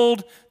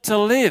called to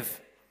live.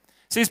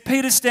 See, as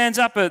Peter stands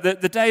up at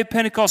the day of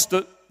Pentecost,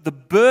 the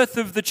birth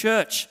of the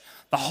church,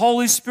 the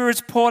Holy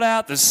Spirit's poured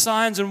out, there's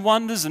signs and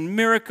wonders and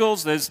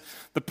miracles, there's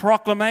the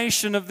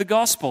proclamation of the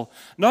gospel.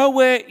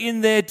 Nowhere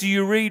in there do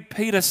you read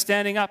Peter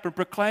standing up and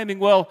proclaiming,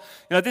 well,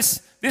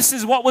 this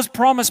is what was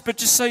promised, but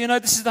just so you know,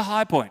 this is the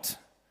high point.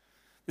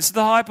 This is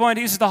the high point,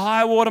 this is the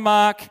high water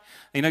mark.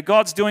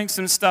 God's doing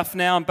some stuff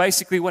now, and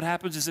basically what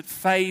happens is it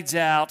fades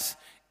out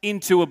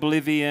into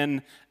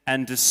oblivion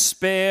and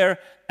despair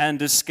and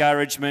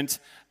discouragement.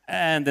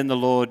 And then the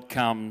Lord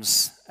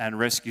comes and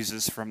rescues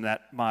us from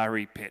that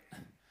miry pit.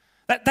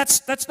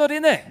 That's not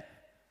in there.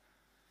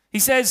 He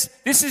says,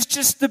 this is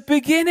just the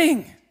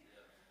beginning.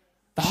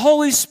 The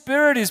Holy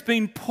Spirit is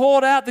being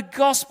poured out, the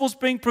gospel's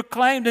being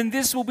proclaimed, and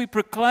this will be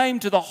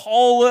proclaimed to the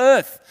whole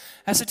earth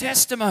as a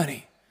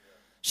testimony.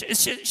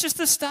 It's just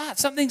the start.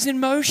 Something's in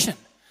motion.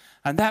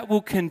 And that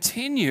will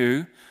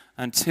continue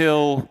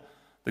until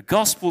the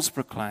gospel's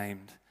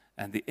proclaimed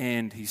and the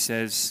end, he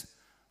says,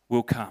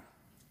 will come.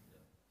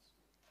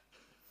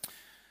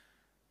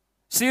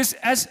 See,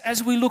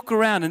 as we look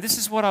around, and this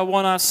is what I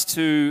want us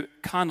to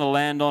kind of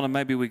land on, and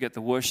maybe we get the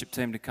worship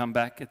team to come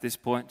back at this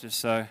point, just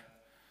so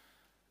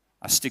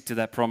I stick to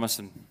that promise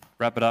and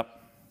wrap it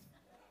up.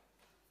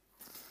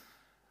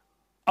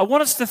 I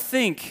want us to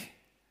think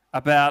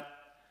about,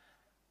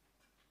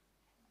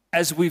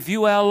 as we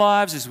view our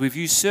lives, as we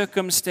view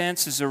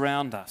circumstances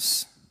around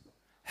us,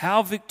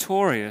 how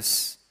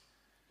victorious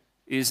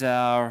is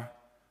our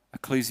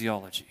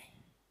ecclesiology?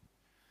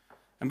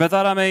 And by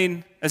that I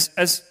mean,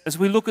 as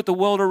we look at the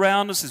world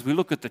around us, as we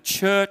look at the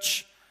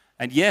church,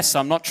 and yes,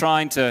 I'm not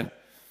trying to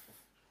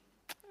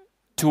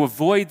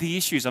avoid the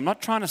issues. I'm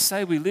not trying to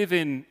say we live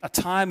in a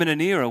time and an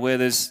era where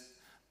there's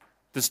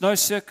no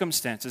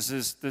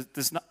circumstances.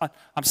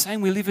 I'm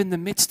saying we live in the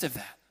midst of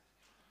that.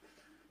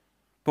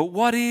 But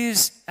what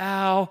is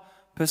our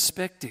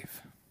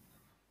perspective?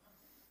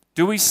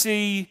 Do we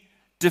see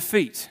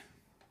defeat?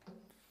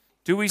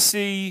 Do we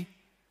see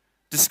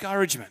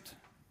discouragement?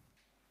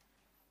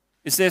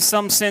 Is there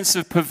some sense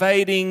of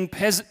pervading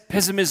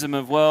pessimism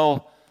of,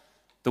 well,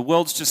 the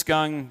world's just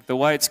going the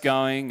way it's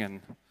going and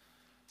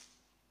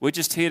we're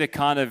just here to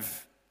kind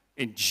of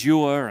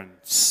endure and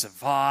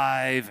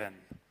survive and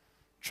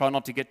try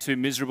not to get too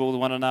miserable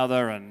with one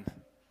another?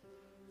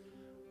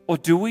 Or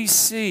do we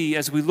see,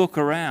 as we look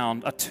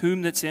around, a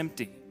tomb that's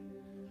empty?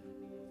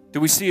 Do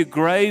we see a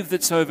grave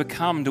that's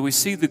overcome? Do we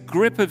see the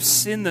grip of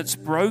sin that's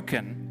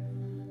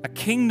broken? A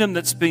kingdom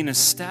that's been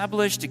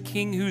established, a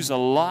king who's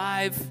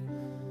alive,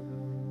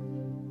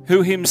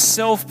 who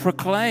himself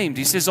proclaimed.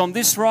 He says, on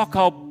this rock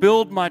I'll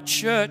build my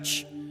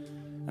church,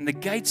 and the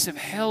gates of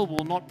hell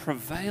will not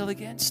prevail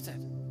against it.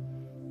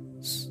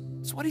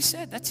 That's what he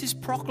said. That's his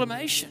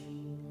proclamation.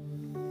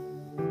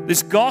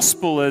 This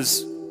gospel,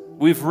 as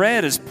we've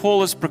read, as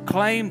Paul has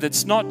proclaimed,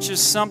 it's not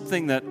just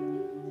something that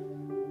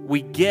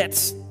we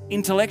get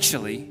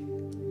intellectually,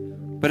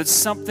 but it's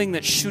something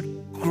that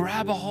should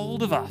grab a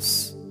hold of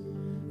us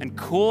and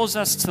cause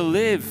us to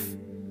live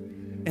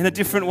in a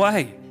different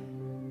way.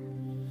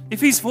 If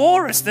he's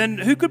for us, then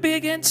who could be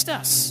against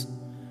us?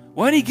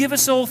 Won't he give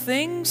us all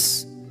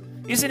things?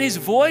 Isn't his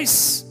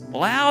voice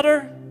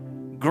louder,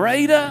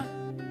 greater?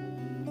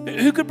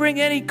 Who could bring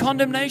any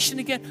condemnation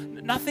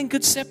again? Nothing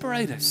could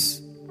separate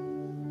us.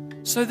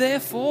 So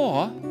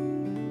therefore,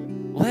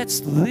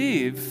 let's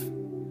live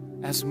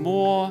as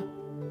more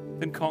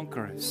than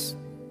conquerors.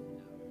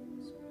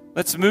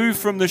 Let's move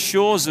from the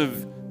shores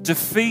of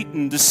defeat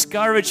and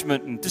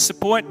discouragement and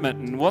disappointment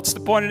and what's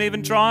the point in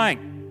even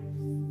trying?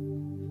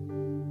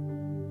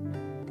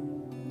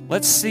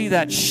 Let's see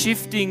that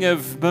shifting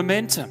of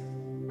momentum.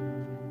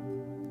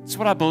 It's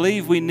what I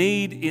believe we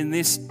need in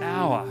this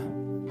hour,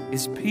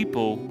 is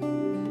people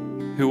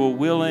who are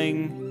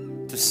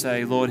willing to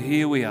say, Lord,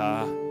 here we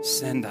are,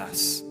 send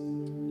us.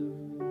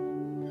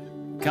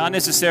 Can't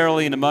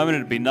necessarily in a moment,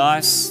 it'd be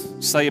nice,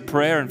 say a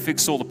prayer and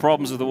fix all the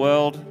problems of the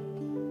world.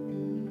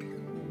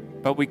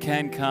 But we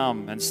can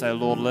come and say,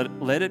 Lord,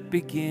 let it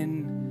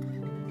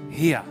begin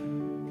here.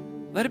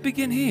 Let it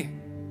begin here.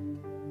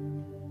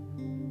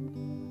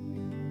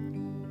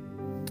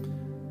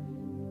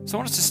 So I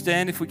want us to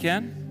stand if we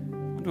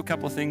can. I'll do a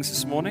couple of things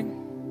this morning.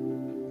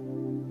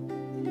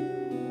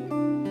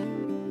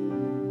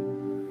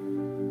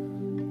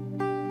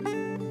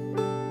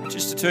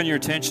 Just to turn your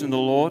attention to the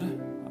Lord,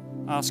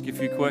 ask you a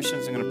few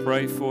questions. I'm going to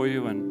pray for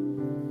you and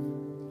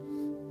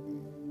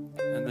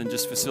then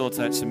just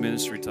facilitate some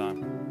ministry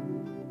time.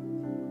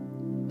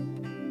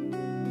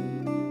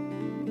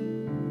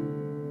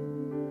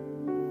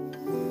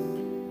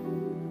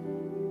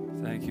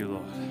 Thank you,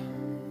 Lord.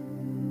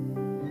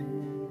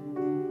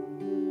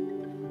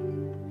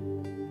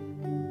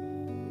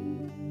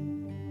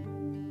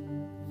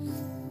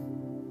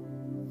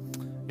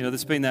 You know,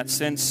 there's been that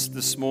sense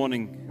this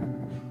morning.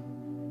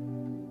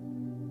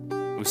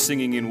 We're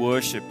singing in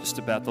worship just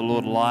about the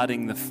Lord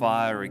lighting the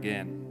fire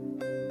again.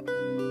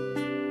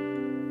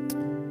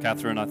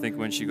 Catherine, I think,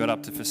 when she got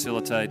up to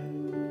facilitate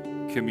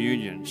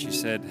communion, she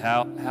said,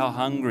 how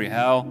hungry,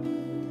 how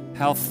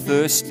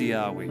thirsty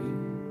are we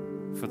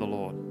for the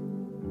Lord?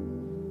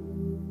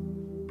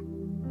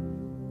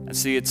 And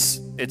see,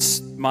 it's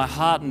my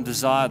heart and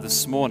desire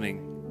this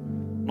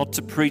morning not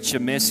to preach a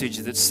message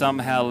that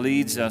somehow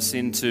leads us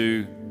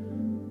into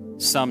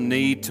some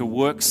need to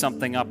work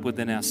something up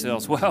within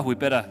ourselves. Well, we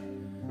better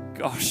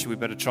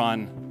try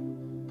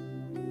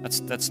and...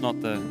 That's not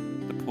the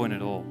point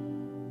at all.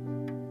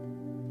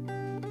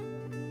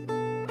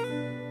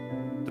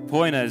 The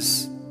point,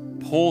 as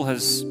Paul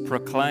has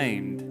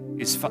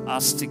proclaimed, is for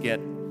us to get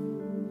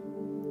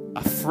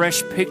a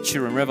fresh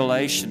picture and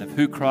revelation of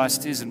who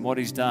Christ is and what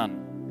He's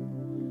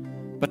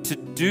done. But to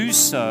do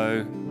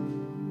so,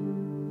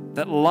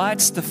 that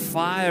lights the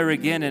fire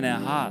again in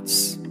our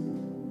hearts,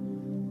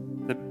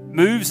 that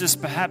moves us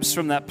perhaps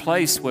from that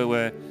place where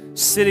we're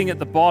sitting at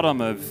the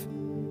bottom of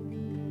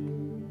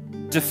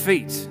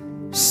defeat,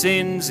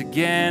 sins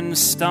again,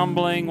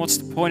 stumbling. What's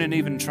the point in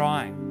even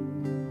trying?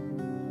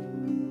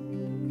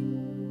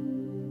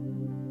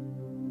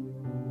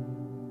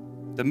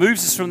 That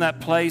moves us from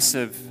that place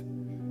of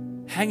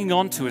hanging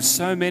on to, as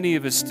so many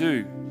of us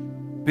do,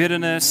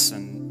 bitterness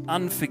and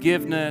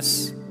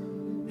unforgiveness,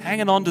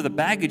 hanging on to the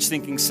baggage,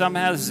 thinking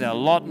somehow this is our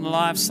lot in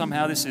life,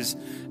 somehow this is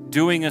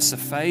doing us a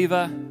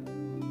favor.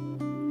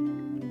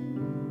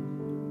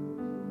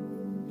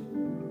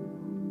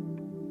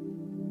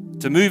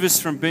 To move us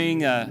from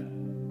being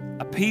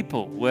a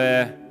people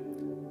where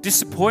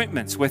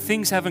disappointments, where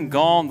things haven't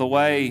gone the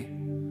way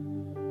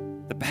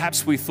that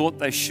perhaps we thought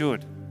they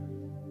should.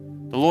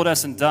 The Lord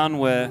hasn't done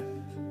where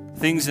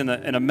things in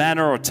a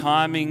manner or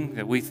timing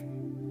that we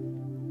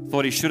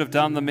thought He should have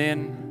done them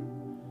in.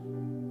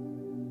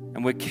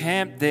 And we're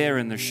camped there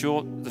in the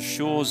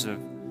shores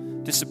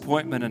of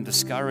disappointment and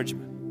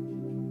discouragement.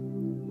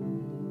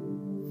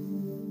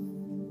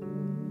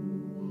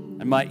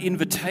 And my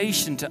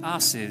invitation to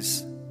us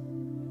is,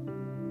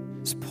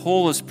 as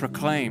Paul has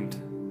proclaimed,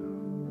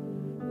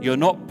 you're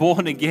not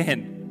born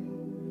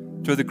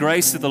again through the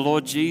grace of the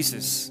Lord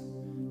Jesus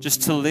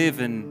just to live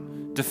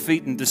in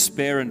defeat and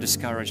despair and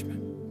discouragement.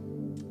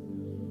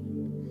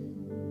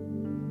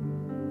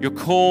 You're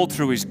called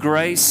through His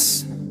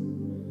grace,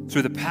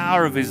 through the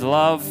power of His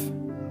love,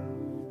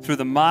 through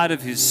the might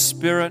of His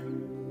Spirit,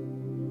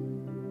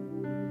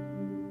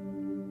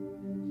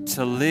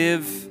 to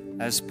live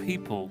as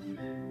people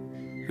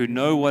who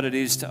know what it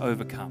is to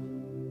overcome.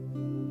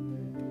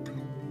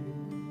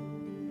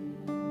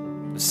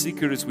 The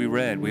secret, as we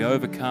read, we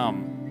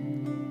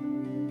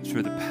overcome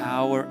through the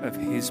power of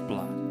His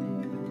blood,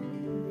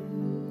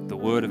 the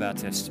word of our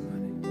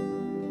testimony.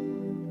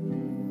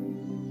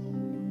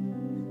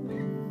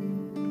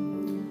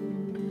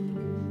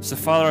 So,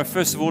 Father, I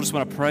first of all just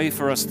want to pray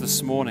for us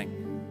this morning.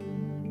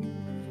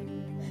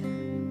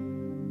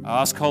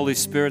 I ask, Holy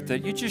Spirit,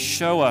 that You just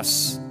show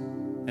us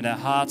in our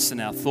hearts and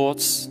our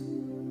thoughts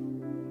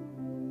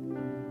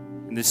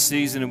in this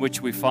season in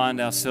which we find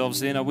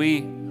ourselves in. Are we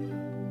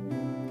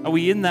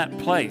in that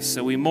place?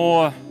 Are we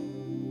more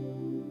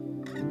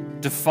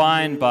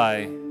defined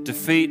by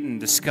defeat and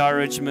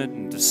discouragement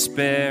and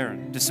despair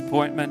and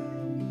disappointment?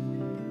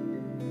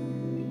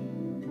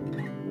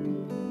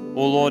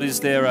 Or, Lord,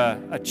 is there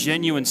a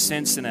genuine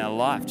sense in our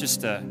life,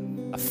 just a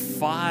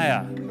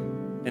fire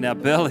in our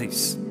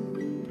bellies,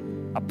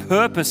 a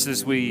purpose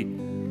as we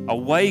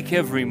awake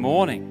every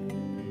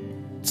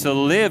morning to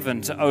live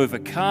and to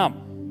overcome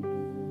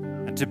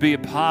and to be a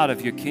part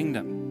of Your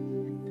kingdom?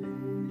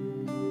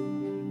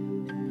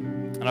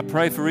 And I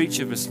pray for each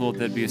of us, Lord,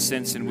 there'd be a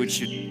sense in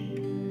which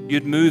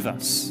You'd move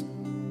us.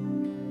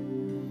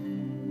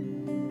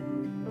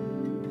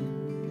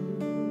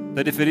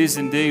 That if it is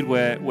indeed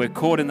we're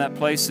caught in that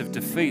place of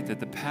defeat, that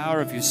the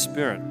power of Your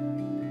Spirit,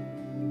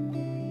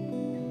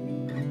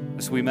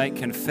 as we make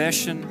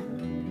confession,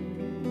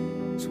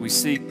 as we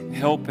seek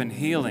help and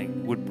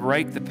healing, would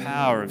break the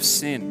power of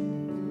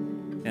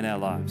sin in our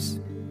lives.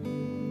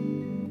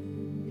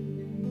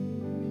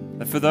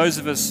 That for those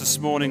of us this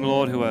morning,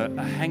 Lord, who are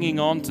hanging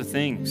on to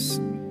things,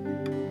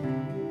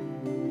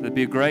 there'd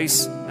be a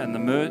grace and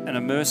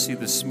a mercy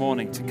this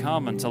morning to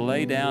come and to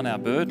lay down our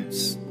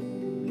burdens.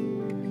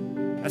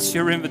 That's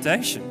Your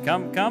invitation.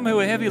 Come who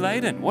are heavy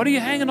laden. What are you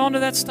hanging on to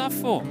that stuff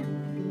for?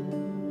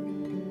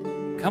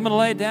 Come and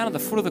lay it down at the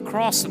foot of the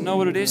cross and know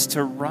what it is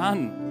to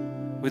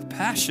run with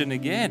passion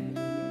again.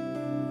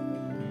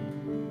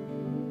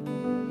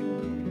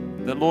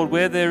 That, Lord,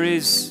 where there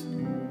is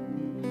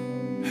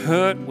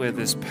hurt, where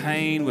there's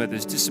pain, where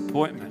there's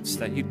disappointments,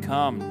 that You'd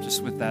come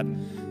just with the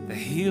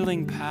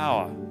healing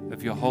power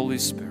of Your Holy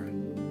Spirit.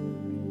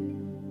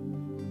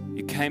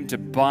 You came to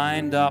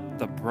bind up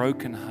the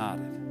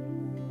brokenhearted.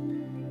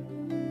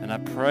 And I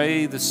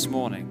pray this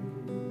morning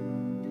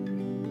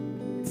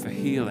for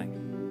healing,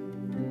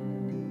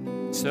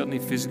 certainly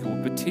physical,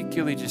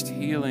 particularly just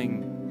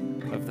healing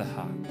of the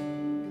heart.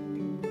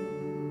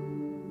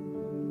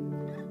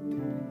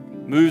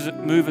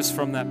 Move us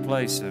from that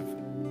place of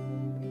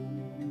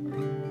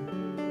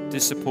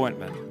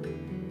disappointment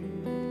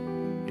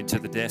into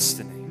the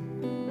destiny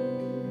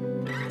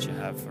that you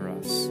have for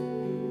us.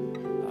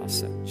 I'll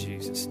say in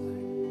Jesus' name.